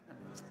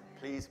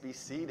Please be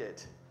seated.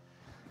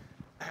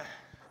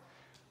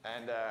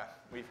 And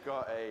we've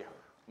got a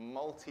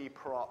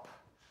multi-prop,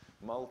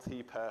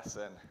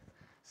 multi-person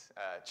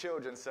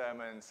children's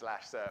sermon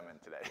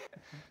today.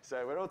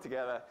 So we're all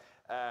together,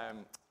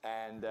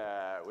 and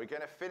we're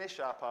going to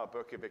finish up our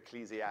book of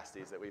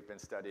Ecclesiastes that we've been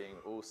studying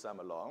all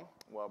summer long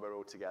while we're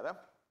all together.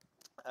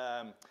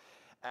 And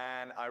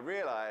I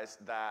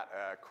realized that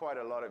quite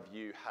a lot of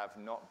you have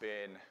not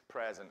been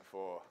present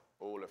for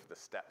all of the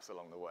steps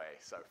along the way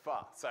so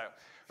far. So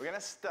we're going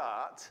to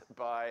start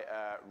by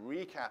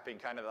recapping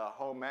kind of the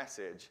whole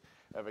message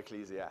of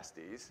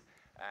Ecclesiastes,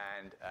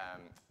 and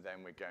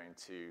then we're going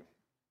to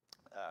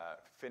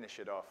finish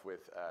it off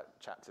with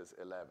chapters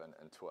 11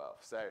 and 12.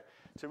 So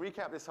to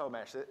recap this whole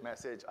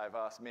message, I've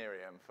asked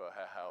Miriam for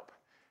her help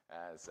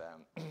as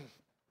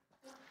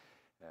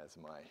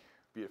my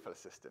beautiful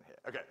assistant here.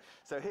 Okay,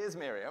 so here's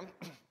Miriam.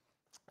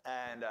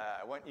 And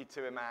I want you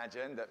to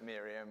imagine that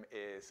Miriam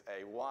is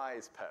a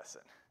wise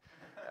person.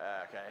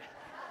 Okay?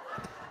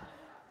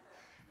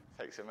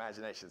 Takes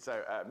imagination.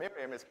 So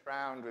Miriam is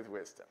crowned with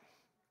wisdom.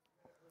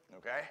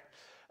 Okay?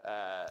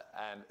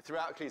 And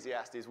throughout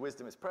Ecclesiastes,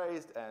 wisdom is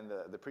praised, and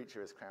the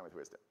preacher is crowned with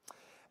wisdom.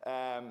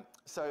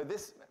 So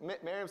this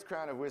Miriam's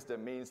crown of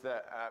wisdom means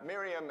that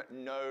Miriam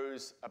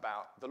knows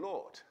about the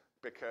Lord,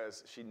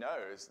 because she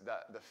knows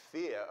that the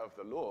fear of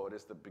the Lord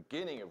is the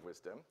beginning of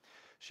wisdom.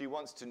 She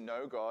wants to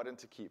know God and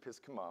to keep his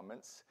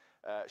commandments.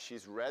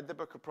 She's read the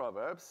book of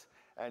Proverbs,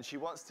 and she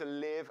wants to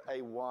live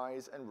a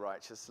wise and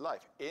righteous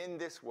life in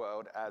this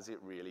world as it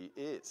really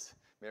is.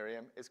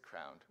 Miriam is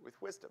crowned with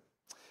wisdom.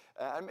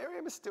 And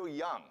Miriam is still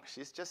young.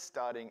 She's just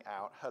starting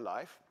out her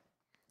life.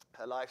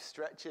 Her life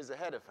stretches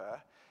ahead of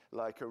her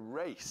like a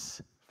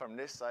race from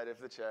this side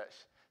of the church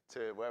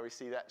to where we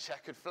see that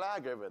checkered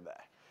flag over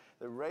there.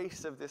 The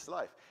race of this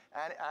life.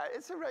 And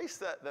it's a race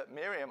that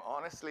Miriam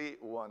honestly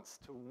wants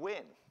to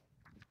win.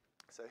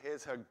 So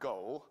here's her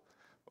goal.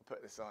 We'll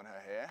put this on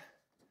her here.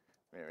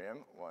 Miriam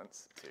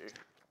wants to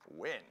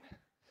win.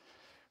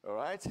 All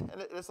right?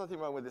 And there's nothing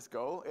wrong with this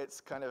goal. It's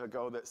kind of a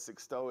goal that's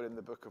extolled in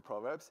the book of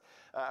Proverbs.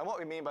 And what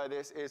we mean by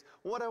this is,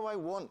 what do I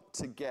want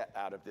to get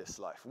out of this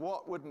life?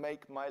 What would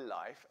make my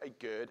life a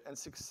good and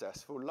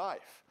successful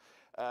life?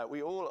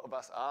 All of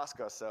us ask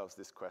ourselves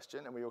this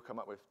question, and we all come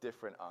up with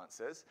different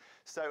answers.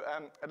 So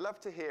I'd love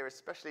to hear,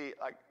 especially,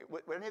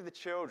 would any of the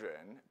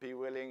children be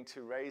willing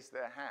to raise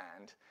their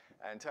hand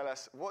and tell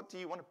us, what do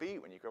you want to be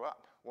when you grow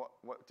up? What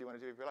do you want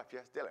to do with your life?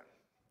 Yes, Dylan.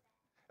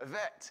 A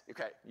vet.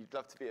 Okay, you'd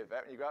love to be a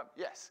vet when you grow up?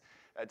 Yes.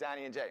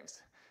 Danny and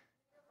James.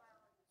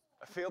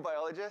 A field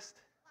biologist?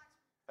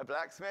 A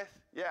blacksmith?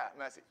 Yeah,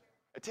 Mercy.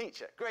 A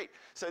teacher. Great.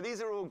 So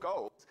these are all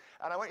goals.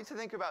 And I want you to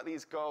think about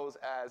these goals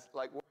as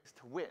like ways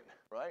to win,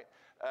 right?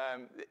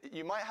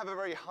 You might have a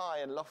very high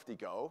and lofty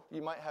goal.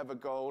 You might have a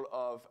goal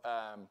of,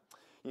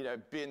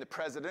 being the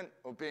president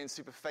or being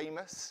super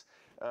famous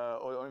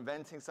or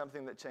inventing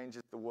something that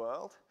changes the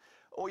world.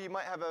 Or you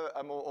might have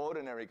a more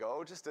ordinary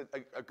goal, just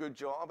a good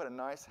job and a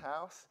nice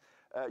house.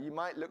 You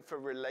might look for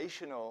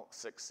relational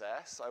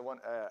success. I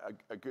want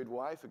a good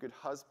wife, a good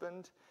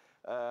husband.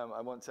 I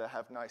want to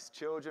have nice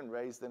children,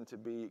 raise them to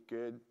be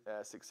good,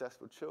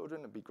 successful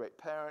children, and be great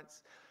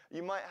parents.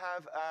 You might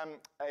have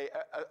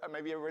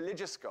maybe a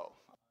religious goal.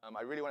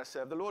 I really want to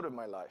serve the Lord in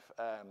my life.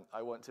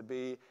 I want to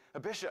be a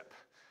bishop,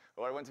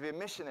 or I want to be a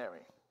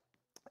missionary.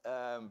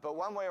 But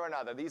one way or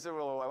another,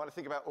 I want to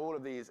think about all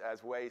of these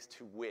as ways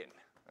to win,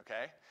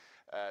 okay?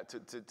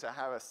 To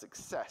have a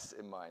success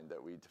in mind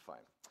that we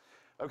define.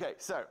 Okay,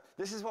 so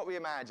this is what we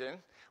imagine.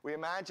 We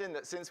imagine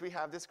that since we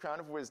have this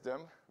crown of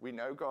wisdom, we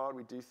know God,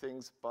 we do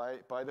things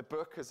by the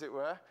book, as it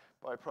were,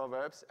 by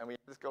Proverbs, and we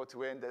have this goal to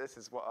win. This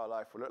is what our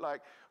life will look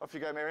like. Off you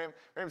go, Miriam.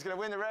 Miriam's going to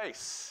win the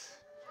race.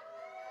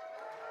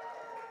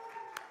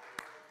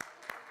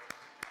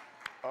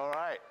 All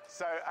right,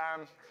 so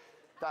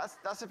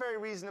that's a very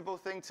reasonable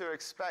thing to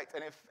expect,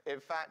 and if in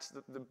fact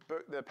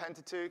the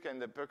Pentateuch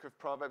and the book of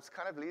Proverbs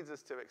kind of leads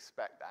us to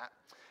expect that,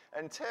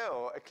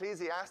 until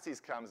Ecclesiastes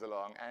comes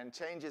along and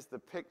changes the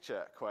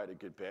picture quite a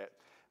good bit,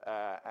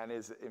 and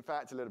is in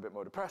fact a little bit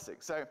more depressing.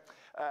 So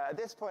at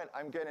this point,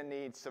 I'm going to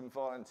need some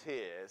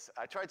volunteers.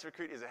 I tried to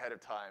recruit these ahead of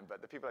time, but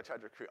the people I tried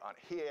to recruit aren't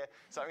here,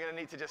 so I'm going to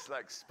need to just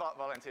spot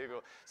volunteer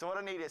people. So what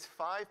I need is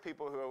 5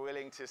 people who are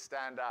willing to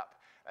stand up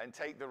and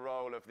take the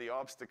role of the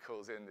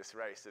obstacles in this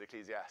race that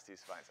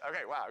Ecclesiastes finds.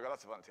 Okay, wow, I've got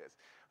lots of volunteers.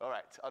 All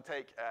right, I'll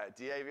take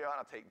Diavion,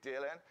 I'll take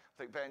Dylan, I'll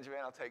take Benjamin,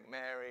 I'll take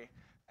Mary,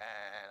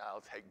 and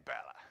I'll take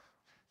Bella.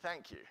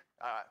 Thank you.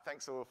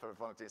 Thanks all for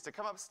volunteering. So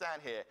come up,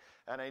 stand here,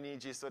 and I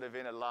need you sort of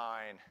in a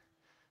line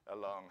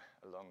along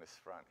this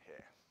front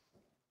here.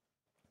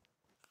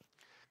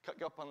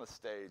 Go up on the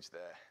stage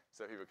there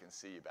so people can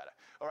see you better.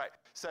 All right,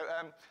 so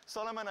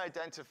Solomon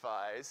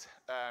identifies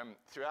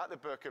throughout the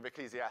book of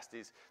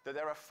Ecclesiastes that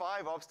there are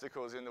 5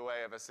 obstacles in the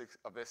way of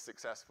this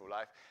successful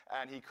life,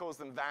 and he calls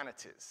them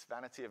vanities,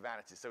 vanity of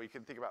vanities. So we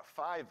can think about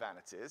 5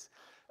 vanities.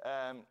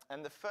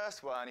 And the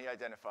first one he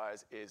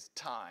identifies is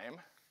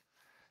time.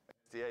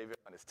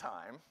 Diavion is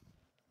time.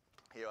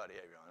 Here are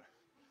Diavion.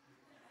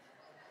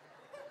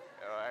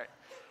 All right.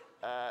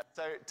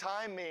 So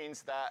time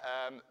means that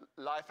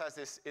life has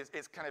this,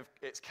 it's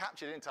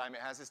captured in time.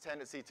 It has this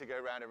tendency to go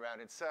round and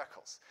round in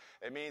circles.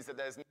 It means that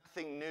there's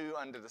nothing new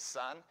under the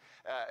sun.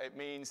 It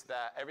means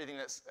that everything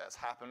that's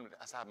happened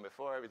has happened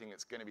before. Everything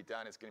that's going to be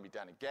done is going to be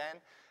done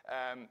again.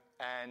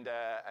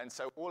 And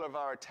so all of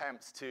our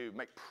attempts to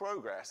make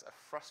progress are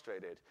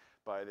frustrated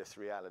by this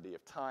reality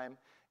of time.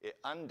 It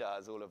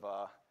undoes all of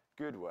our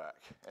good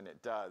work, and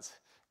it does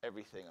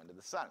everything under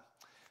the sun.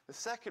 The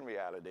second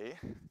reality,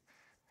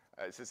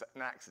 this is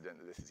an accident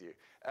that this is you,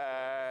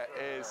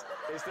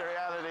 is the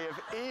reality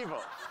of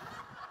evil.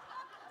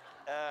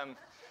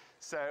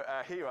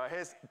 Here you are.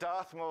 Here's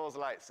Darth Maul's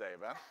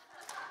lightsaber.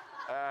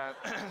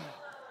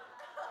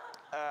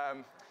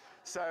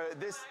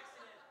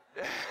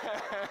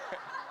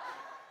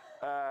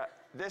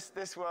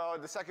 This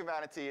world, the second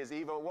vanity is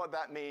evil. What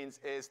that means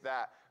is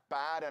that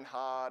bad and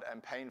hard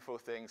and painful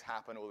things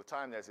happen all the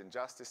time. There's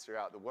injustice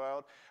throughout the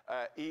world.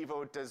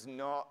 Evil does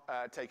not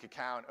take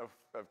account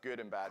of good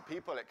and bad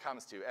people. It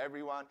comes to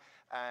everyone,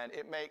 and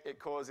it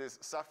causes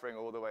suffering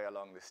all the way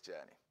along this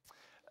journey.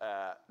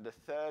 The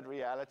third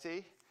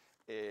reality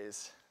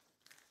is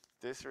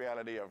this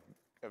reality of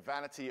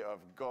vanity of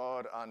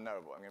God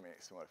unknowable. I'm going to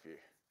make some more for you.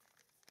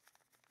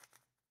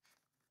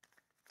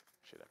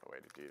 Should have a way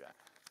to do that.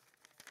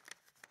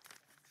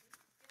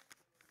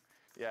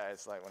 Yeah,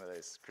 it's like one of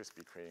those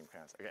Krispy Kreme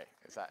crowns. Okay,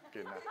 is that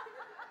good enough?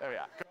 There we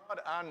are.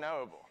 God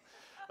unknowable.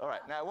 All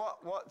right, now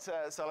what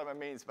Solomon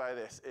means by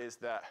this is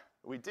that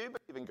we do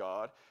believe in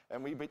God,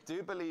 and we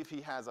do believe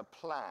he has a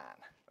plan,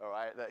 all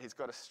right, that he's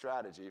got a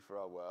strategy for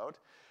our world,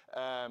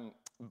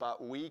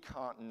 but we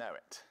can't know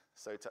it.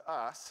 So to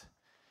us,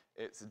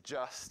 it's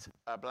just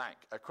a blank,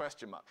 a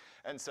question mark.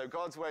 And so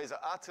God's ways are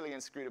utterly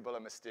inscrutable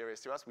and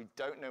mysterious to us. We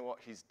don't know what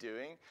he's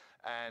doing,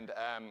 and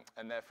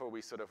therefore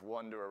we sort of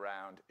wander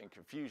around in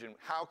confusion.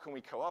 How can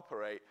we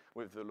cooperate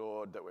with the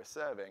Lord that we're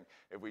serving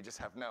if we just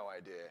have no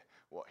idea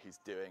what he's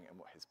doing and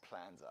what his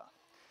plans are?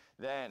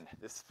 Then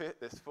this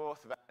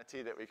fourth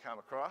vanity that we come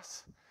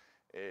across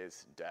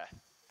is death.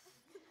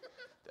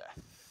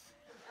 Death.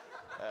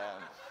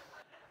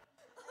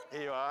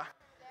 Here you are.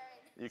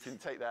 You can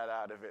take that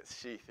out of its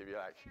sheath if you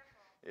like.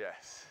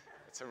 Yes,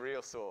 it's a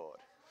real sword.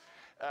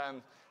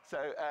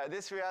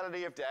 This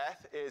reality of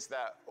death is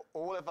that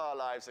all of our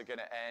lives are going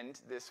to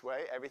end this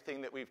way.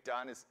 Everything that we've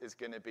done is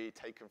going to be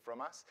taken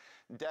from us.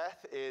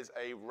 Death is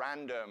a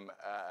random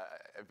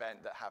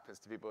event that happens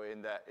to people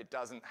in that it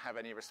doesn't have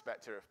any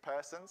respecter of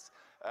persons.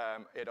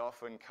 It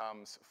often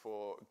comes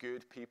for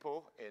good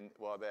people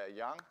while they're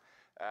young.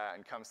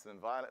 And comes to them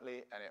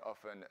violently, and it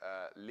often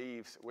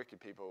leaves wicked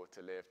people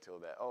to live till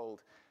they're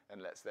old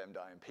and lets them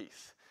die in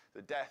peace.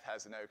 The death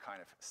has no kind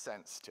of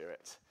sense to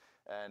it.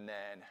 And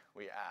then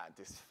we add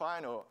this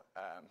final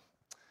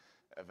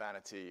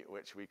vanity,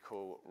 which we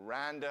call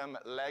random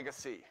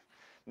legacy.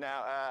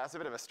 Now, that's a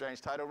bit of a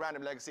strange title,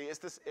 random legacy.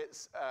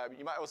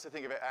 You might also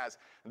think of it as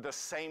the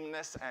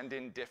sameness and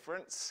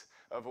indifference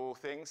of all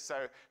things.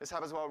 So this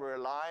happens while we're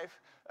alive,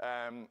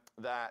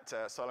 that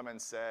Solomon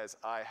says,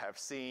 I have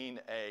seen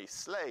a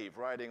slave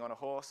riding on a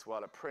horse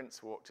while a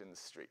prince walked in the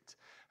street.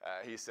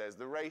 He says,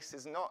 the race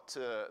is not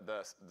to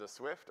the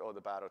swift or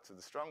the battle to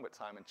the strong, but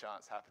time and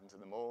chance happen to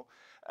them all.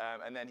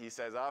 And then he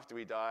says, after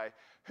we die,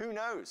 who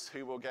knows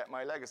who will get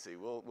my legacy?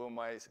 Will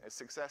my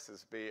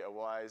successors be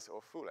wise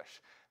or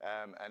foolish?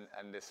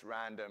 And this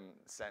random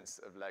sense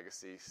of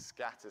legacy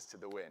scatters to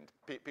the wind.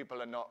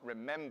 People are not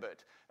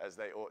remembered as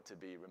they ought to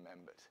be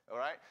remembered. All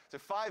right? So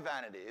 5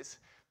 vanities: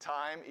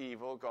 time,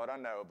 evil, God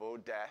unknowable,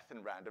 death,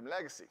 and random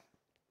legacy.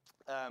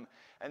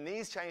 And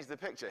these change the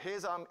picture.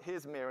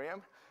 Here's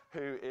Miriam,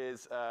 who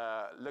is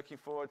looking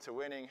forward to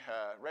winning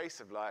her race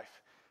of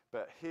life.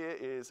 But here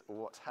is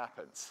what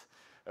happens.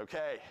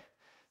 Okay,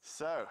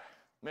 so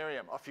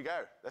Miriam, off you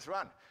go. Let's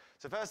run.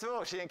 So first of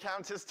all, she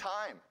encounters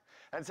time.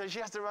 And so she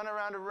has to run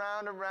around and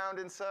round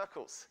in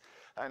circles.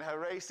 And her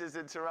race is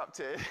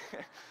interrupted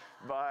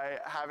by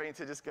having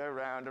to just go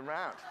round and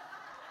round.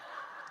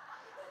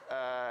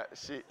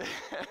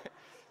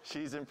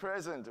 She's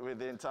imprisoned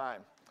within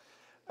time.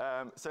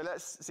 So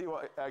let's see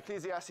what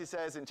Ecclesiastes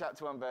says in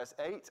chapter 1, verse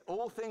 8.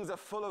 All things are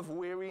full of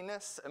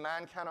weariness. A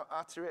man cannot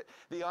utter it.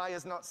 The eye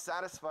is not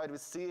satisfied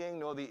with seeing,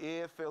 nor the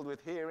ear filled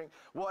with hearing.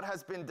 What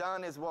has been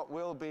done is what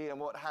will be, and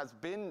what has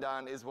been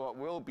done is what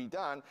will be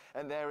done,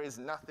 and there is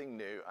nothing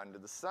new under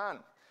the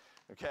sun.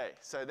 Okay,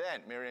 so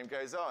then Miriam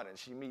goes on, and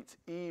she meets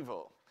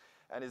evil,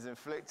 and is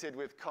inflicted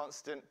with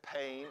constant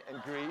pain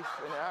and grief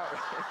and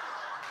outrage.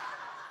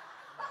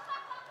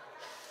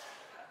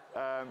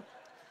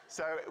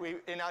 So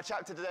in our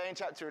chapter today, in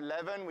chapter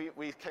 11,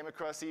 we came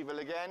across evil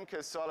again,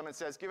 because Solomon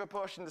says, give a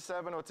portion to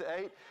 7 or to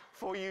 8,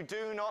 for you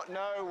do not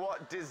know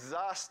what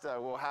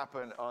disaster will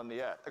happen on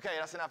the earth. Okay,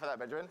 that's enough of that,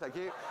 Benjamin. Thank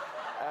you.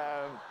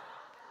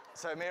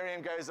 So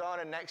Miriam goes on,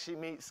 and next she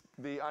meets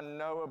the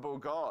unknowable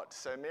God.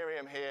 So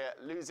Miriam here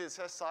loses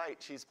her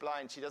sight. She's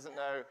blind. She doesn't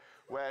know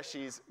where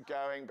she's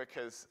going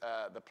because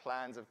the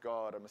plans of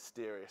God are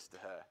mysterious to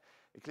her.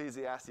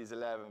 Ecclesiastes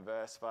 11,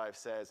 verse 5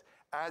 says,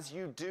 as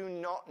you do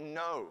not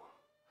know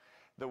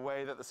the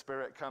way that the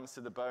Spirit comes to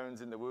the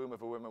bones in the womb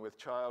of a woman with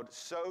child,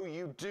 so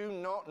you do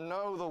not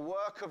know the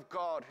work of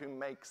God who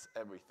makes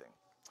everything.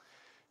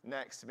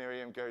 Next,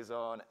 Miriam goes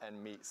on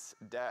and meets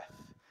death,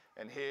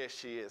 and here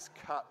she is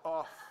cut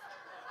off.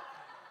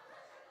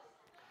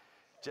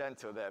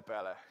 Gentle there,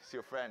 Bella. It's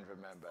your friend,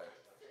 remember?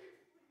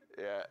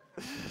 Yeah.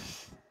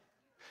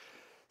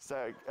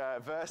 So,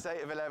 verse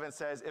 8 of 11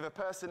 says, if a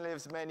person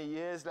lives many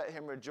years, let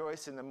him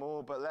rejoice in them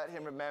all, but let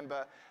him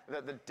remember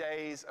that the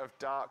days of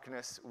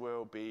darkness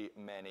will be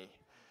many.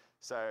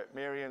 So,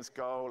 Miriam's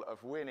goal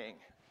of winning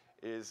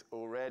is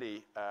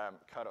already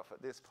cut off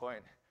at this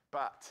point.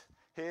 But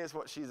here's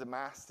what she's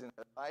amassed in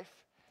her life.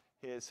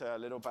 Here's her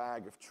little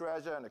bag of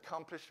treasure and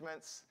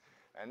accomplishments.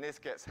 And this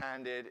gets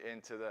handed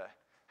into the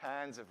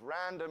hands of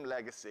random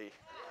legacy.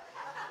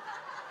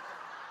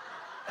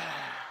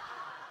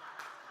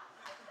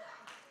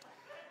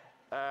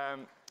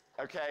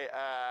 Okay,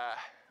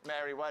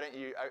 Mary, why don't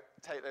you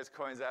take those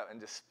coins out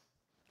and just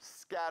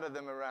scatter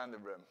them around the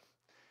room?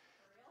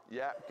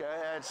 Yeah, go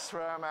ahead, just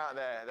throw them out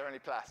there. They're only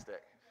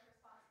plastic.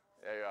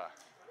 There you are.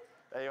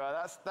 There you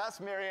are. That's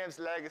Miriam's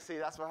legacy.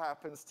 That's what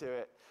happens to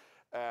it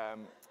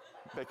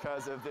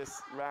because of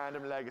this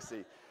random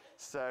legacy.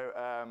 So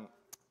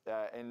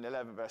in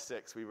 11 verse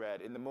 6 we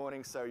read, in the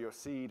morning sow your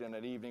seed, and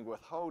at evening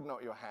withhold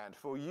not your hand,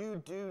 for you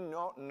do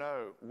not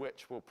know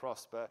which will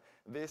prosper,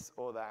 this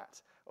or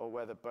that, or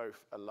whether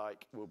both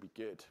alike will be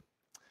good.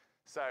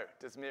 So,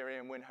 does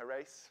Miriam win her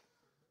race?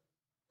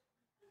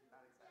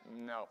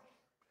 No,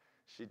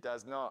 she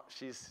does not.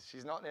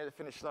 She's not near the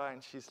finish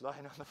line. She's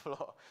lying on the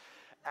floor.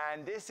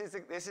 And this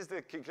is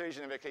the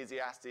conclusion of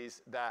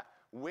Ecclesiastes, that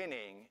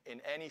winning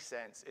in any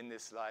sense in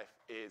this life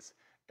is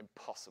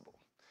impossible.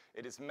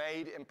 It is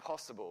made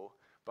impossible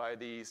by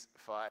these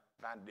 5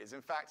 vanities.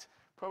 In fact,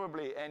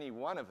 probably any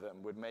one of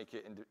them would make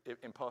it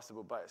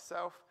impossible by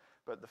itself,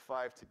 but the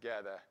 5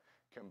 together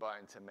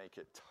combine to make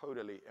it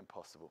totally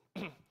impossible.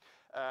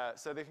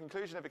 So the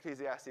conclusion of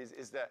Ecclesiastes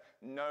is that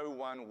no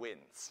one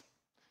wins.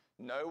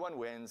 No one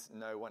wins,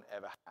 no one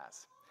ever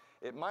has.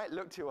 It might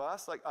look to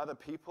us like other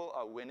people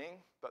are winning,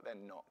 but they're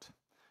not.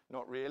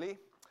 Not really.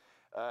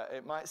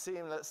 It might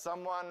seem that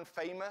someone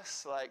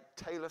famous like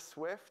Taylor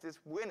Swift is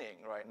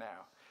winning right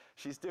now.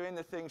 She's doing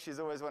the thing she's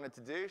always wanted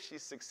to do.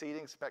 She's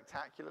succeeding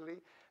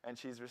spectacularly, and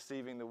she's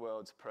receiving the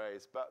world's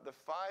praise. But the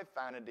 5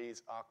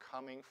 vanities are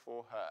coming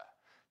for her,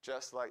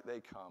 just like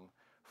they come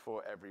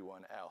for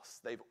everyone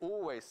else. They've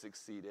always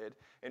succeeded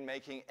in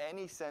making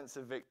any sense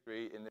of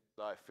victory in this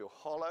life feel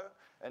hollow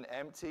and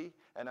empty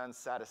and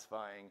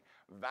unsatisfying.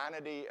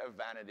 Vanity of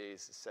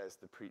vanities, says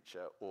the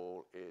preacher,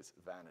 all is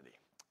vanity.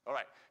 All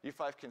right, you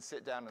 5 can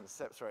sit down on the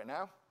steps right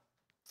now.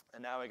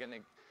 And now we're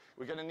going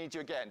to need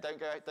you again. Don't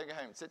go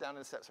home. Sit down on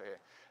the steps right here.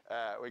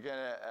 We're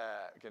going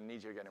to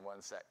need you again in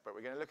one sec. But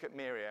we're going to look at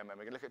Miriam, and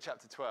we're going to look at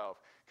chapter 12,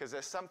 because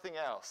there's something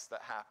else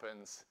that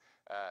happens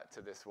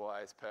to this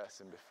wise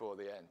person before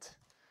the end.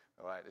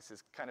 All right, this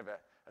is kind of a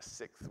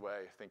 6th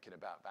way of thinking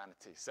about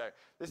vanity. So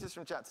this is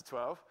from chapter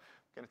 12.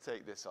 I'm going to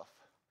take this off,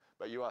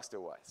 but you are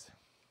still wise.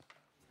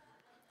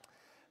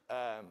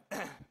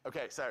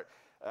 Okay, so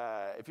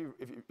if you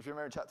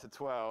remember chapter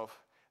 12,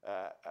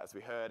 as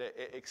we heard,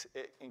 it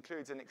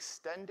includes an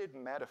extended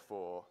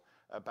metaphor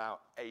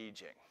about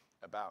aging,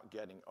 about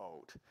getting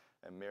old.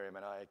 And Miriam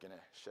and I are going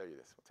to show you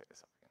this. We'll take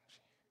this up again.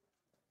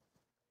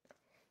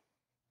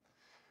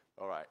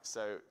 All right,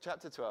 so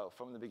chapter 12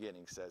 from the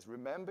beginning says,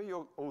 remember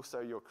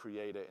also your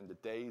Creator in the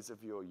days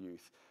of your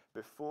youth,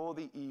 before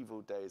the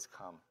evil days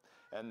come,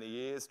 and the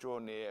years draw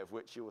near of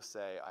which you will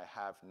say, I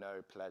have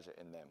no pleasure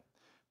in them.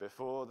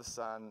 Before the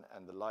sun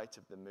and the light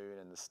of the moon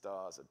and the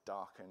stars are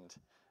darkened,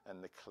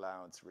 and the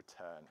clouds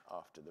return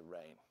after the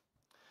rain.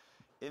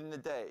 In the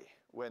day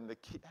when the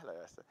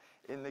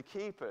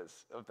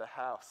keepers of the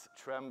house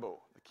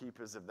tremble, the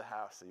keepers of the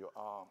house are your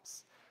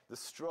arms. The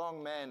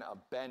strong men are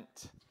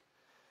bent,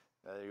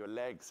 your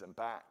legs and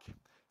back.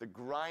 The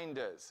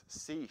grinders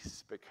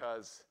cease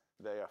because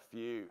they are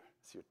few.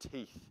 It's your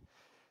teeth.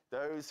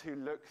 Those who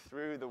look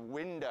through the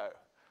window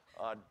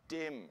are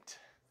dimmed.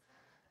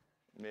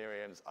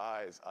 Miriam's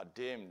eyes are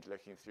dimmed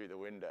looking through the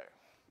window.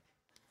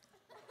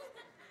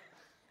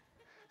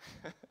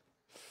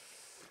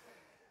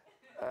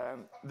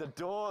 The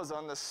doors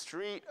on the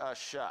street are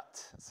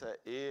shut, so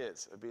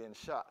ears are being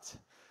shut.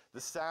 The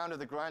sound of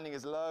the grinding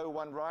is low.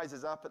 One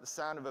rises up at the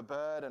sound of a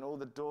bird, and all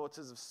the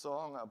daughters of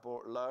song are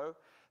brought low.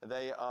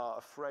 They are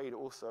afraid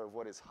also of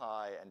what is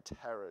high, and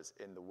terrors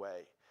in the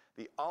way.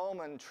 The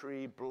almond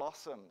tree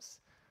blossoms.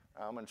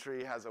 Almond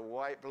tree has a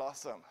white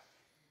blossom.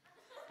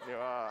 You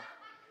are.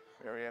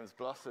 Miriam's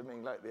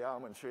blossoming like the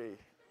almond tree.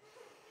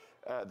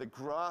 The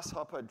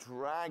grasshopper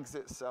drags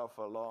itself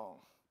along,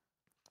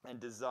 and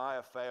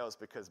desire fails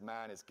because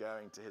man is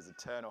going to his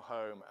eternal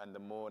home, and the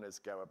mourners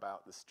go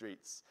about the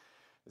streets.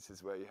 This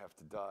is where you have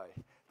to die.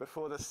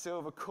 Before the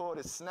silver cord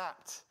is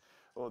snapped,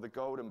 or the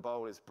golden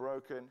bowl is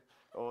broken,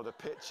 or the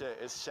pitcher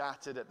is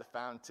shattered at the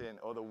fountain,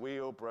 or the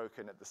wheel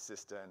broken at the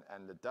cistern,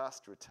 and the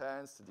dust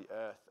returns to the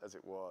earth as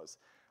it was,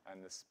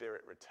 and the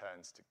spirit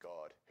returns to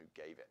God who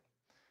gave it.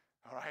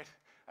 All right?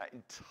 That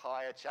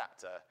entire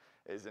chapter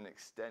is an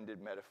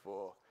extended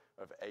metaphor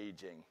of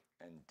aging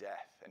and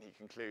death. And he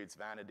concludes,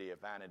 vanity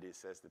of vanities,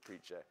 says the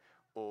preacher,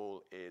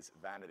 all is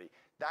vanity.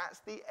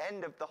 That's the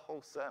end of the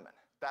whole sermon.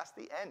 That's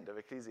the end of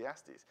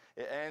Ecclesiastes.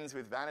 It ends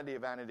with vanity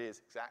of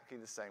vanities exactly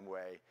the same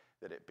way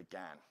that it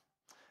began.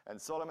 And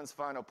Solomon's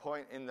final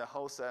point in the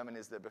whole sermon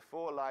is that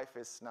before life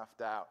is snuffed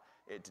out,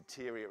 it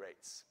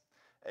deteriorates.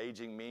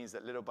 Aging means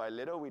that little by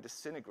little we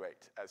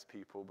disintegrate as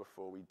people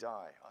before we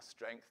die. Our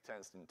strength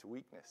turns into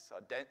weakness.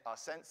 Our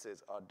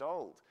senses are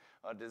dulled.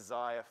 Our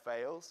desire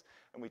fails,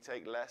 and we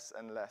take less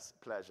and less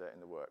pleasure in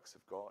the works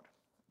of God.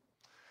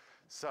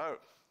 So,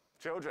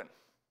 children,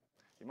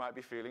 you might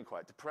be feeling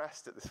quite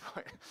depressed at this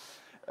point.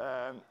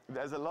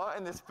 There's a lot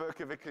in this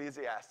book of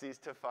Ecclesiastes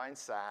to find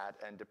sad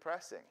and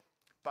depressing.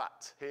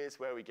 But here's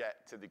where we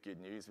get to the good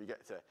news. We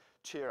get to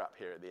cheer up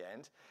here at the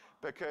end,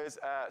 because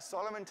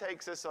Solomon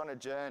takes us on a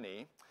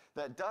journey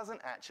that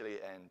doesn't actually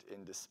end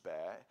in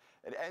despair.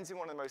 It ends in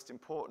one of the most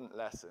important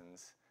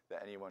lessons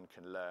that anyone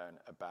can learn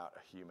about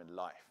a human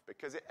life,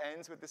 because it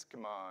ends with this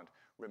command: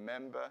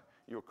 remember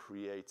your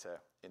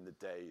Creator in the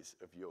days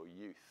of your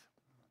youth.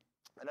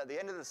 And at the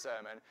end of the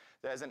sermon,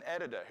 there's an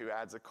editor who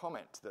adds a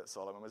comment that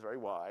Solomon was very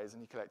wise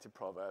and he collected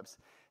Proverbs.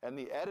 And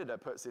the editor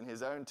puts in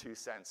his own 2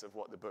 cents of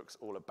what the book's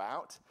all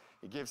about.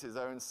 He gives his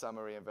own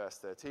summary in verse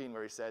 13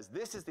 where he says,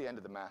 "This is the end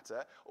of the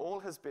matter. All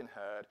has been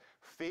heard.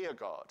 Fear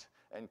God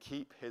and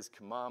keep his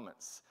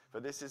commandments. For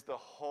this is the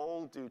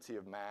whole duty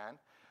of man.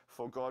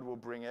 For God will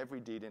bring every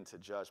deed into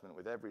judgment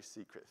with every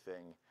secret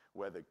thing,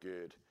 whether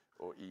good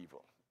or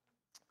evil."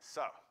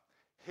 So,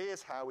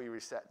 here's how we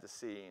reset the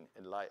scene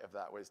in light of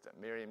that wisdom.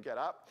 Miriam, get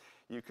up.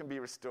 You can be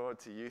restored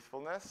to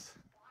youthfulness.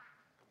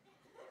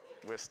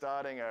 We're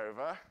starting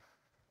over.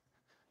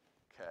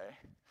 Okay.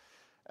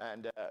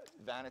 And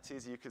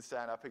vanities, you can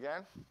stand up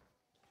again.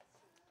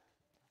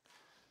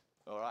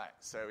 All right.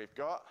 So we've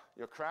got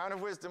your crown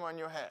of wisdom on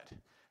your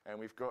head, and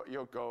we've got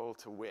your goal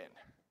to win.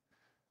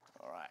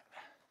 All right.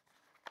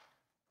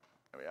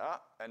 There we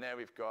are. And there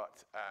we've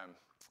got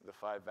the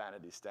 5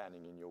 vanities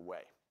standing in your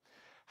way.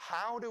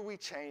 How do we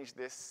change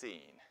this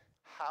scene?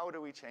 How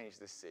do we change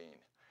this scene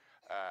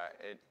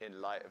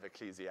in light of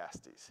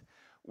Ecclesiastes?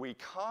 We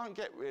can't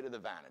get rid of the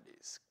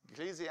vanities.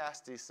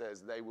 Ecclesiastes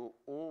says they will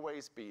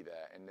always be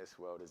there in this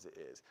world as it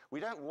is.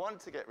 We don't want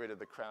to get rid of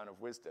the crown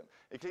of wisdom.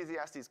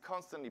 Ecclesiastes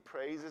constantly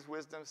praises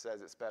wisdom,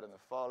 says it's better than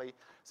folly.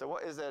 So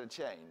what is there to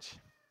change?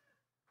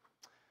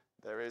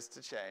 There is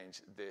to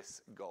change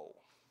this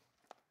goal.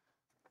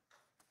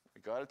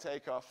 We've got to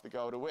take off the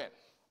goal to win.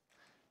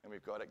 And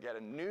we've got to get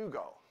a new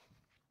goal.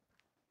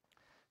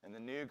 And the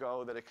new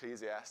goal that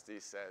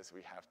Ecclesiastes says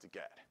we have to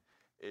get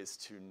is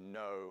to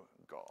know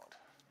God.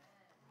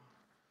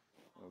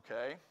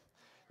 Okay?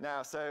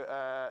 Now,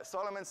 so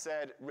Solomon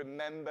said,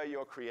 remember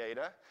your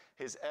Creator.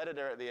 His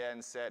editor at the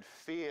end said,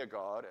 fear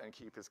God and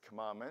keep his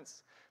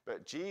commandments.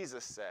 But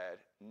Jesus said,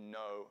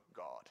 know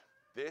God.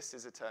 This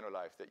is eternal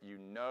life, that you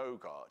know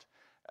God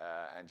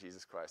and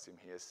Jesus Christ whom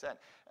he has sent.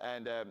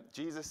 And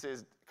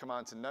Jesus'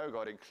 command to know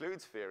God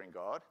includes fearing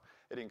God.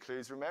 It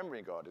includes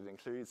remembering God. It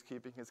includes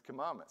keeping his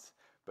commandments.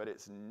 But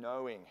it's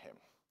knowing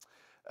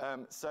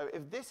him. So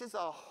if this is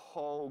our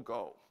whole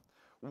goal,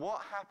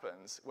 what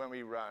happens when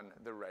we run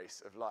the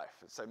race of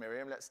life? So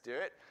Miriam, let's do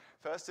it.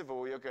 First of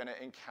all, you're going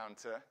to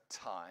encounter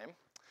time.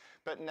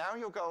 But now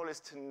your goal is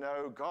to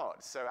know God.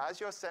 So as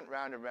you're sent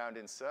round and round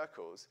in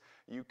circles,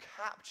 you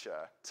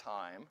capture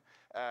time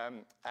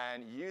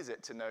and use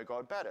it to know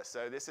God better.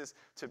 So this is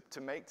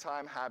to make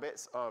time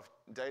habits of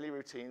daily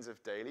routines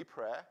of daily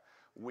prayer,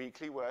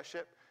 weekly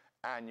worship,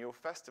 annual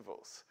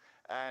festivals.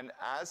 And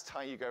as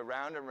you go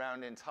round and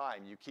round in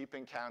time, you keep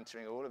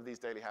encountering all of these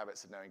daily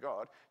habits of knowing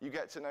God, you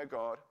get to know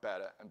God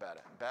better and better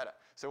and better.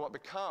 So what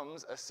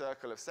becomes a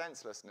circle of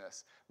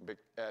senselessness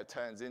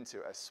turns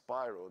into a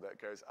spiral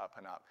that goes up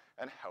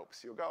and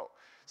helps your goal.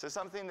 So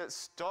something that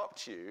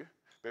stopped you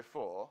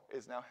before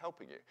is now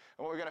helping you.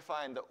 And what we're going to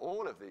find that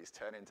all of these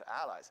turn into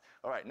allies.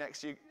 All right,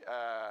 next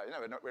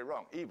we're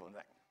wrong. Evil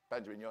next.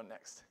 Benjamin, you're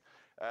next.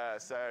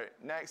 So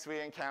next we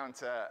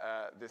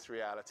encounter this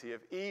reality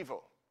of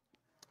evil.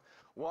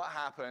 What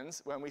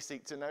happens when we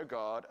seek to know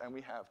God and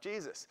we have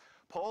Jesus?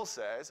 Paul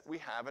says we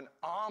have an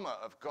armor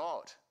of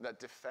God that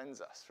defends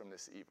us from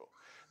this evil,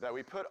 that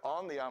we put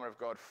on the armor of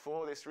God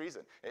for this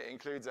reason. It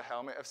includes a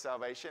helmet of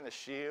salvation, a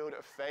shield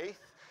of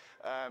faith,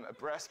 a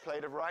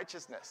breastplate of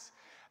righteousness.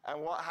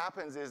 And what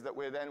happens is that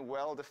we're then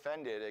well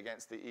defended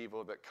against the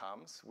evil that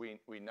comes.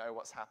 We know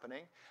what's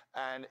happening.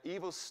 And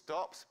evil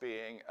stops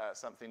being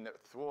something that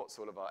thwarts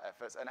all of our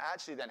efforts and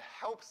actually then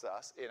helps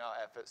us in our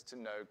efforts to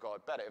know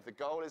God better. If the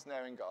goal is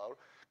knowing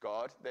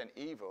God, then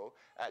evil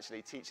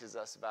actually teaches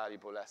us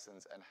valuable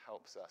lessons and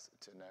helps us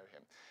to know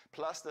him.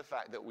 Plus the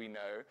fact that we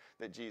know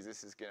that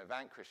Jesus is going to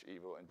vanquish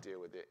evil and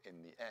deal with it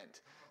in the end.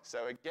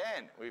 So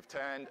again, we've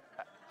turned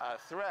a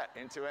threat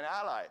into an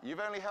ally. You've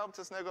only helped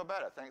us know God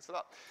better. Thanks a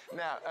lot.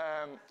 Now,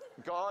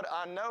 God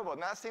unknowable.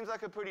 And that seems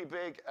like a pretty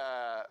big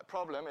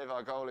problem if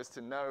our goal is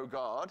to know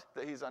God,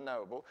 that he's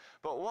unknowable.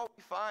 But what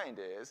we find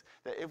is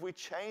that if we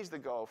change the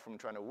goal from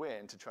trying to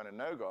win to trying to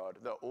know God,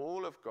 that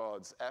all of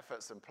God's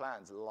efforts and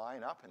plans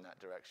line up in that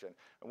direction.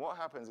 And what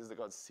happens is that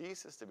God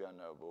ceases to be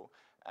unknowable,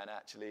 and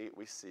actually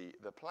we see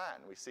the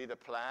plan. We see the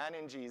plan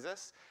in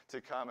Jesus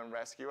to come and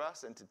rescue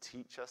us and to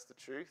teach us the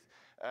truth.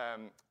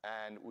 And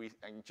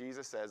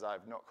Jesus says, I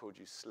have not called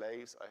you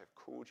slaves, I have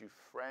called you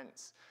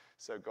friends.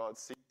 So God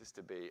ceases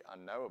to be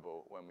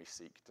unknowable when we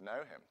seek to know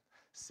him.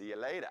 See you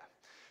later.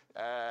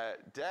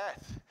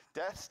 Death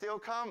still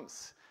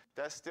comes.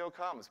 Death still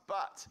comes.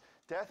 But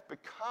death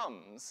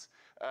becomes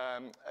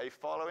a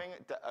following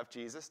of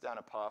Jesus down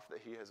a path that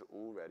he has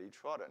already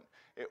trodden.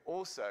 It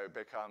also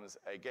becomes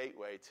a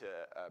gateway to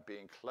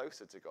being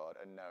closer to God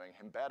and knowing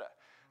him better.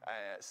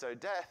 So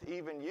death,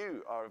 even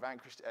you are a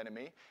vanquished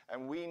enemy,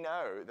 and we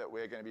know that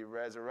we're going to be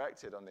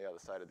resurrected on the other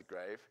side of the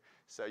grave.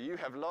 So you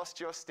have lost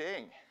your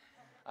sting.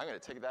 I'm going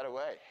to take that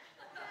away.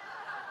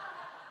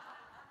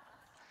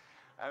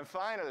 And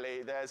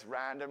finally, there's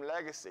random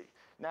legacy.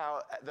 Now,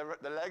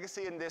 the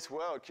legacy in this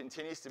world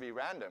continues to be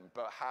random,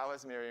 but how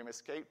has Miriam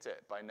escaped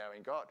it? By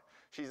knowing God.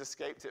 She's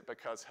escaped it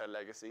because her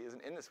legacy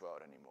isn't in this world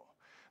anymore.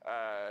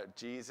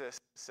 Jesus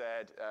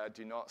said,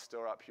 do not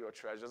store up your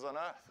treasures on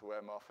earth,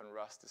 where moth and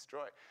rust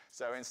destroy.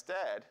 So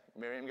instead,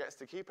 Miriam gets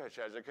to keep her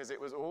treasure because it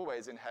was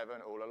always in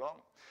heaven all along.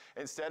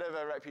 Instead of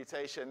a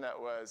reputation that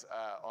was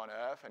on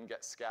earth and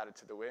gets scattered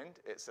to the wind,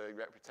 it's a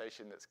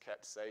reputation that's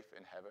kept safe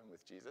in heaven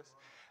with Jesus.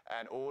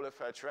 And all of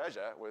her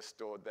treasure was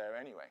stored there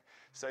anyway.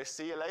 So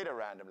see you later,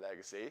 random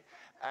legacy.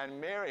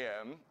 And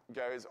Miriam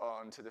goes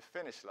on to the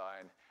finish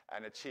line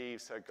and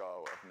achieves her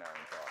goal of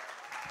knowing God.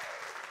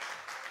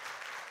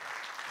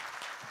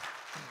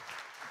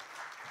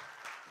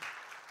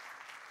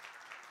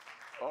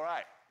 All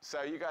right,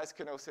 so you guys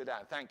can all sit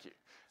down. Thank you.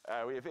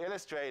 We have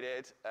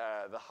illustrated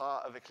the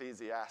heart of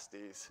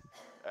Ecclesiastes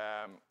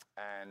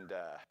and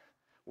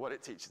what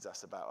it teaches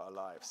us about our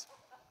lives.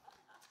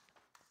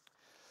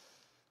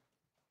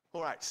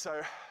 All right, so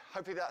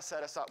hopefully that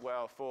set us up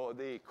well for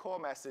the core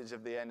message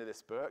of the end of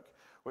this book,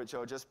 which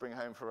I'll just bring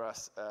home for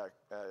us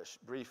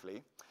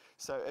briefly.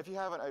 So if you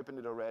haven't opened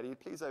it already,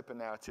 please open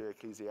now to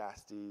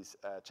Ecclesiastes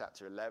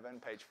chapter 11,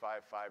 page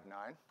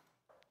 559.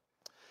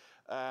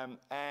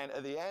 And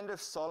at the end of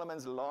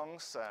Solomon's long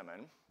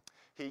sermon,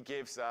 he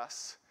gives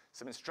us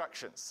some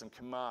instructions, some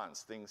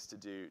commands, things to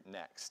do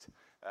next.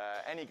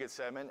 Any good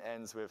sermon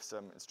ends with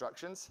some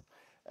instructions,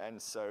 and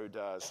so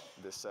does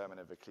the sermon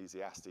of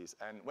Ecclesiastes.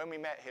 And when we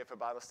met here for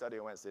Bible study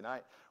on Wednesday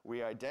night,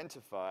 we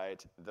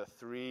identified the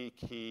three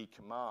key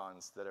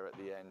commands that are at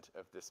the end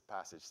of this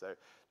passage. So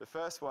the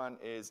first one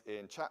is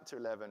in chapter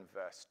 11,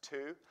 verse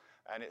 2,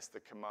 and it's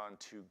the command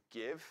to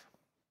give,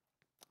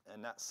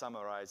 and that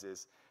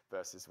summarizes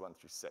verses 1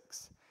 through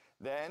 6.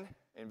 Then,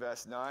 in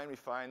verse 9, we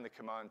find the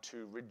command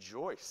to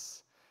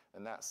rejoice,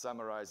 and that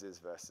summarizes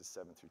verses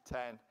 7 through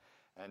 10.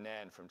 And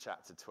then from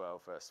chapter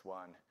 12, verse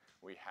 1,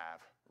 we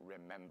have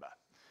remember.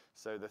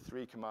 So the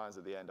three commands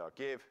at the end are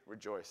give,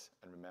 rejoice,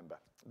 and remember.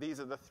 These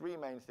are the three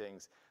main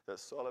things that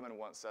Solomon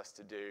wants us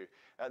to do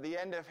at the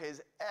end of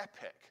his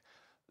epic,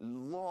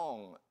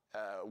 long,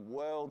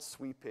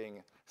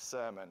 world-sweeping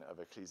sermon of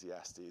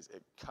Ecclesiastes.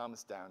 It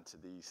comes down to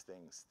these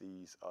things.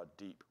 These are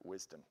deep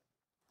wisdom.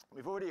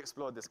 We've already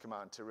explored this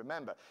command to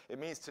remember. It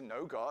means to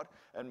know God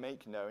and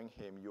make knowing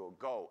him your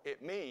goal.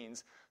 It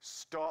means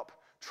stop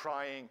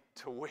trying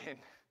to win.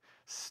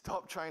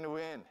 Stop trying to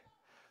win.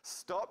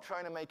 Stop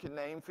trying to make a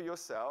name for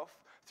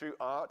yourself through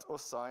art or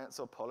science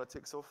or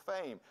politics or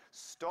fame.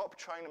 Stop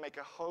trying to make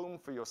a home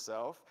for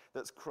yourself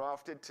that's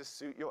crafted to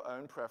suit your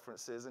own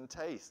preferences and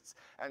tastes.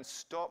 And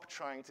stop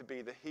trying to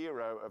be the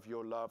hero of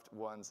your loved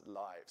ones'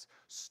 lives.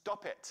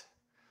 Stop it.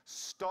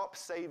 Stop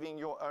saving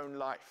your own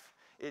life.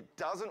 It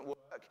doesn't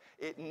work.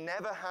 It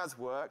never has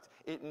worked.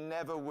 It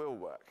never will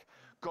work.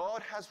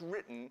 God has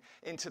written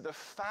into the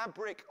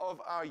fabric of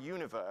our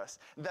universe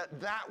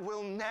that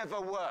will never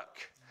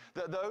work.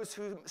 That those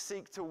who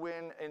seek to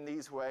win in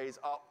these ways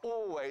are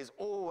always,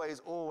 always,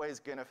 always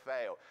going to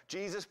fail.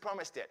 Jesus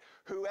promised it.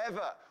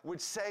 Whoever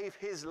would save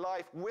his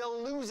life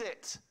will lose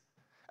it.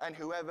 And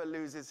whoever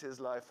loses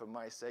his life for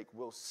my sake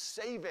will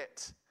save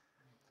it.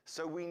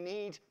 So we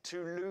need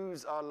to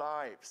lose our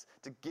lives,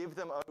 to give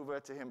them over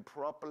to him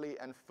properly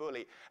and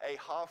fully. A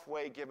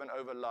halfway given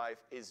over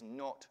life is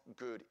not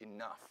good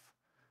enough.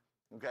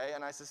 Okay,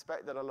 and I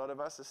suspect that a lot of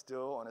us are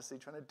still honestly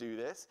trying to do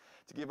this,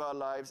 to give our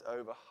lives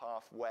over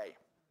halfway,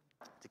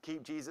 to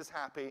keep Jesus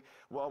happy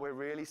while we're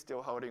really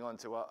still holding on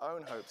to our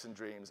own hopes and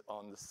dreams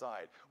on the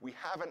side. We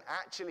haven't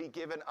actually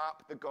given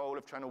up the goal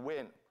of trying to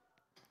win,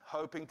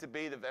 hoping to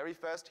be the very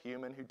first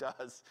human who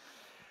does.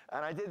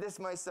 And I did this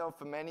myself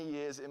for many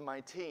years in my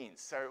teens.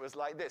 So it was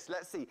like this.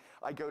 Let's see.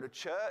 I go to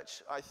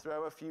church. I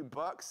throw a few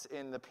bucks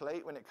in the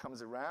plate when it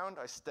comes around.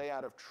 I stay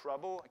out of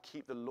trouble. I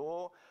keep the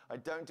law. I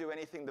don't do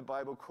anything the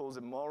Bible calls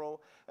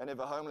immoral. And if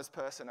a homeless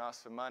person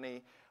asks for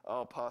money,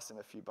 I'll pass him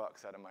a few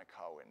bucks out of my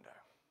car window.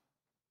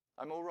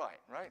 I'm all right,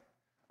 right?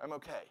 I'm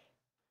okay.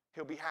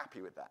 He'll be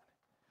happy with that.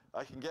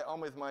 I can get on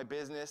with my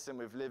business and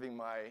with living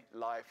my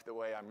life the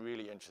way I'm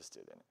really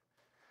interested in it.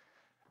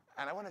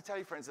 And I want to tell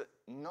you, friends, that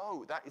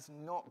no, that is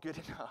not good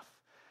enough.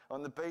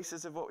 On the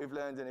basis of what we've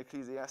learned in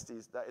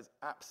Ecclesiastes, that is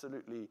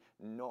absolutely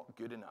not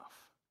good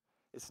enough.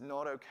 It's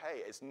not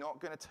okay. It's not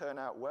going to turn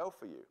out well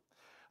for you.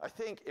 I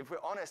think if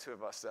we're honest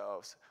with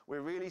ourselves,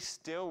 we're really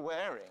still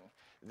wearing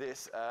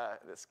this,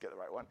 let's get the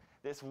right one,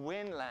 this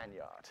win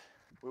lanyard.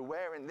 We're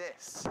wearing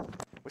this.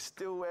 We're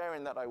still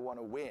wearing that I want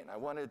to win. I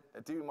want to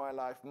do my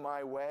life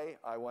my way.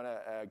 I want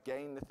to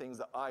gain the things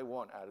that I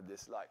want out of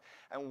this life.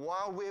 And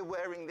while we're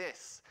wearing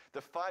this,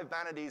 the 5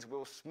 vanities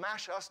will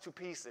smash us to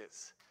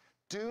pieces.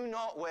 Do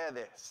not wear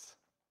this.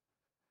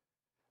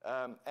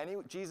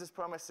 Jesus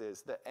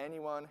promises that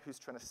anyone who's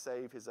trying to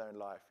save his own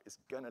life is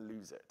going to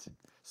lose it.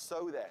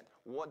 So then,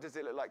 what does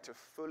it look like to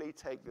fully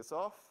take this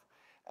off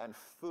and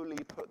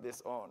fully put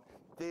this on?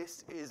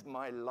 This is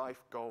my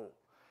life goal.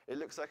 It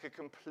looks like a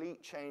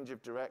complete change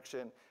of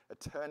direction, a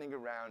turning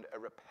around, a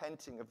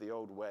repenting of the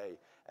old way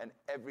and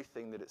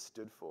everything that it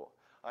stood for.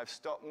 I've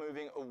stopped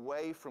moving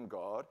away from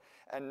God,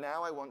 and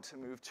now I want to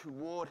move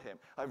toward him.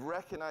 I've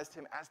recognized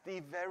him as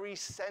the very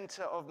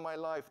center of my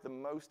life, the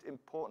most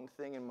important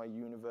thing in my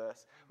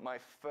universe, my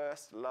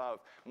first love,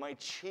 my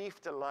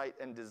chief delight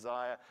and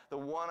desire, the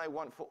one I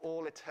want for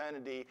all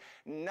eternity.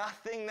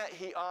 Nothing that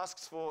he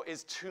asks for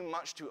is too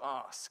much to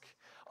ask.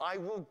 I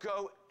will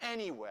go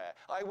anywhere.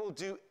 I will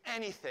do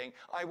anything.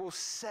 I will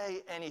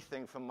say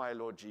anything for my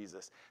Lord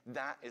Jesus.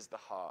 That is the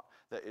heart.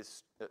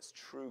 That's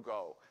true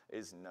goal,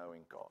 is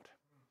knowing God.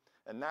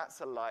 And that's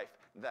a life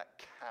that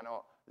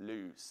cannot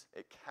lose.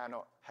 It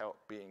cannot help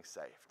being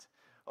saved.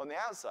 On the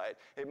outside,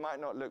 it might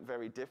not look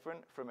very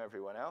different from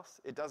everyone else.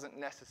 It doesn't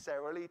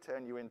necessarily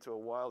turn you into a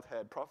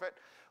wild-haired prophet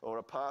or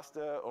a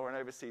pastor or an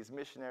overseas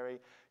missionary.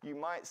 You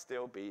might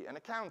still be an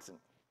accountant.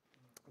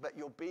 But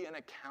you'll be an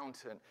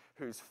accountant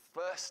whose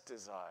first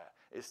desire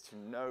is to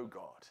know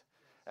God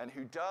and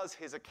who does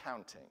his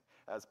accounting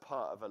as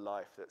part of a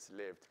life that's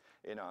lived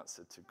in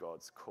answer to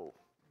God's call.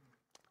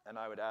 And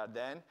I would add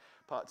then,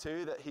 part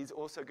 2, that he's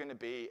also going to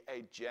be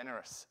a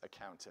generous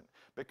accountant,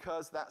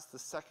 because that's the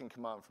second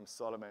command from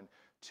Solomon,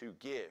 to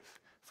give,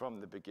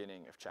 from the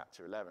beginning of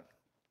chapter 11.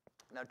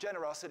 Now,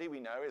 generosity, we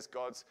know, is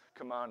God's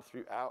command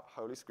throughout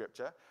Holy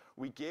Scripture.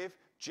 We give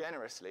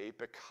generously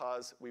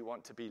because we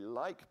want to be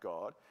like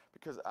God,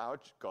 because our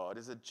God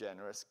is a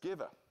generous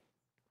giver.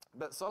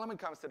 But Solomon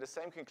comes to the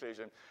same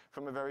conclusion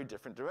from a very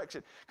different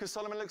direction, because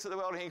Solomon looks at the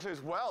world and he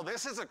concludes, well,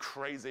 this is a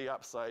crazy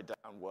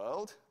upside-down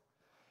world.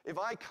 If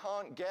I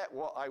can't get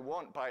what I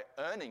want by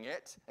earning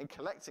it and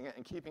collecting it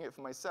and keeping it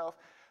for myself,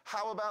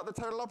 how about the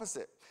total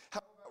opposite?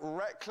 How about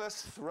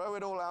reckless, throw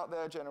it all out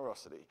there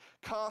generosity?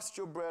 Cast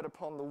your bread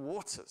upon the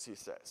waters, he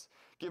says.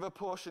 Give a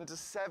portion to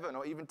 7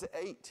 or even to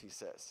 8, he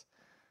says.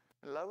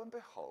 And lo and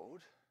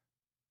behold,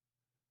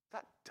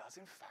 that does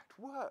in fact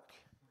work.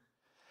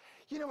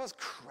 You know what's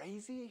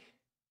crazy?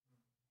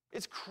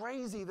 It's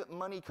crazy that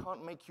money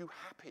can't make you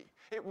happy.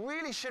 It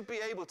really should be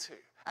able to,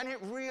 and it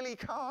really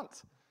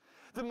can't.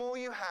 The more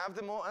you have,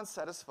 the more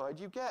unsatisfied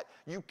you get.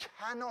 You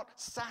cannot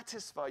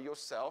satisfy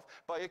yourself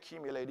by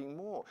accumulating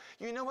more.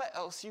 You know what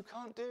else you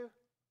can't do?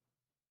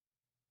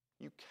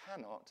 You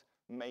cannot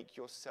make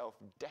yourself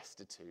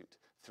destitute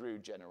through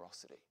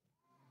generosity.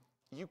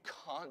 You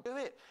can't do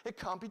it. It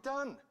can't be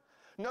done.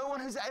 No one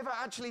who's ever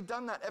actually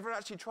done that, ever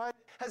actually tried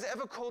it, has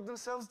ever called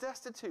themselves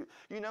destitute.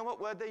 You know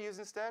what word they use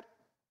instead?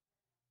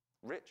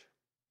 Rich.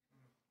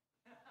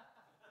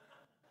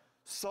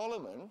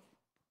 Solomon,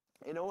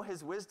 in all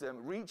his wisdom,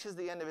 reaches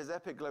the end of his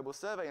epic global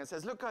survey and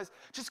says, look, guys,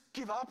 just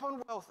give up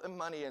on wealth and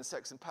money and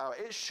sex and power.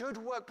 It should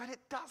work, but it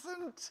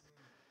doesn't.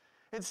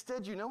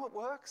 Instead, you know what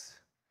works?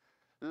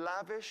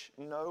 Lavish,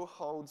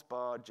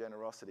 no-holds-barred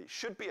generosity.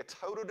 Should be a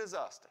total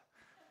disaster,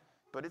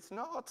 but it's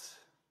not.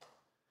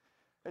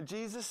 And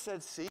Jesus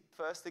said, seek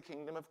first the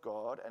kingdom of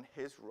God and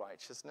his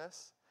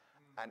righteousness,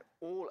 and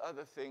all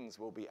other things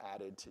will be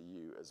added to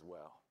you as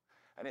well.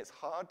 And it's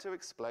hard to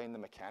explain the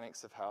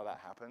mechanics of how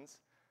that happens,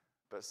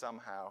 but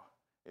somehow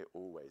it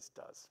always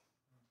does.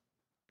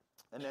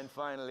 And then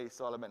finally,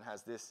 Solomon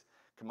has this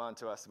command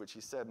to us, which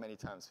he said many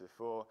times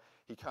before.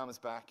 He comes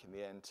back in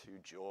the end to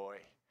joy.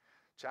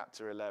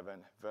 Chapter 11,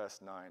 verse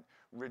 9.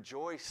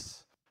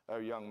 Rejoice, O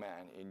young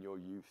man, in your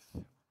youth.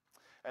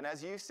 And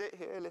as you sit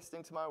here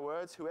listening to my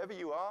words, whoever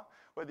you are,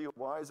 whether you're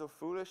wise or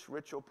foolish,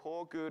 rich or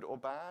poor, good or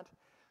bad,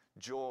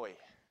 joy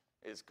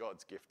is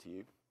God's gift to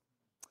you.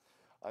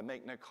 I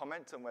make no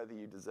comment on whether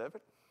you deserve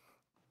it.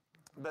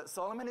 But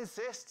Solomon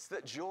insists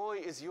that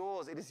joy is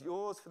yours. It is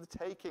yours for the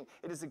taking.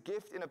 It is a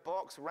gift in a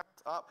box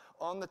wrapped up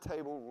on the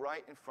table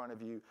right in front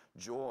of you.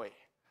 Joy.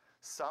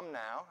 Some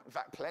now, in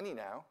fact plenty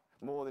now,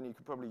 more than you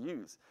could probably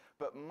use,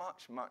 but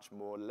much, much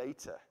more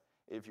later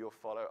if you'll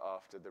follow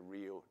after the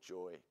real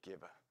joy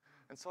giver.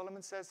 And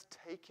Solomon says,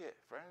 take it,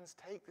 friends.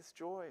 Take this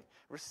joy.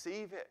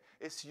 Receive it.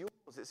 It's yours.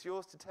 It's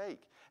yours to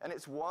take. And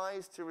it's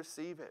wise to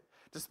receive it.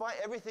 Despite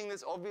everything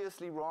that's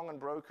obviously wrong and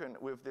broken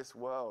with this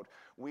world,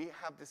 we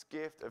have this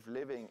gift of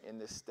living in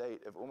this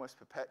state of almost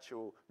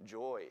perpetual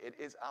joy. It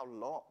is our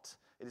lot.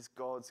 It is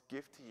God's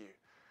gift to you.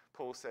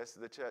 Paul says to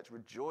the church,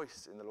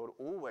 rejoice in the Lord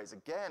always.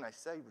 Again, I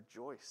say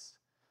rejoice.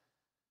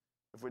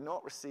 If we're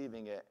not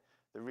receiving it,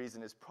 the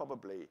reason is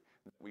probably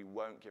that we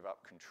won't give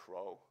up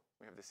control.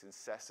 We have this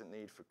incessant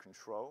need for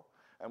control,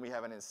 and we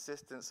have an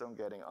insistence on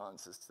getting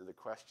answers to the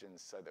questions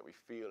so that we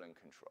feel in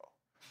control.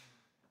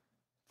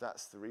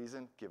 That's the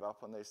reason. Give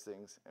up on those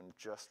things and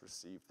just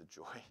receive the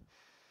joy.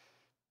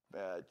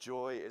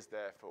 Joy is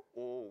there for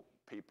all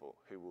people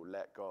who will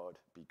let God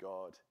be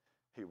God,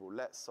 who will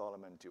let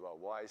Solomon do our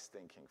wise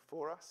thinking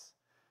for us,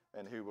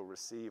 and who will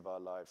receive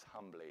our lives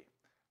humbly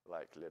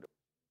like little.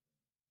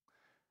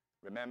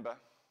 Remember,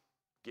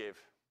 give,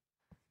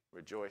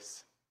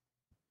 rejoice.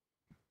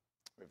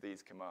 With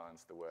these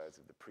commands, the words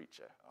of the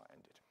preacher are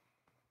ended.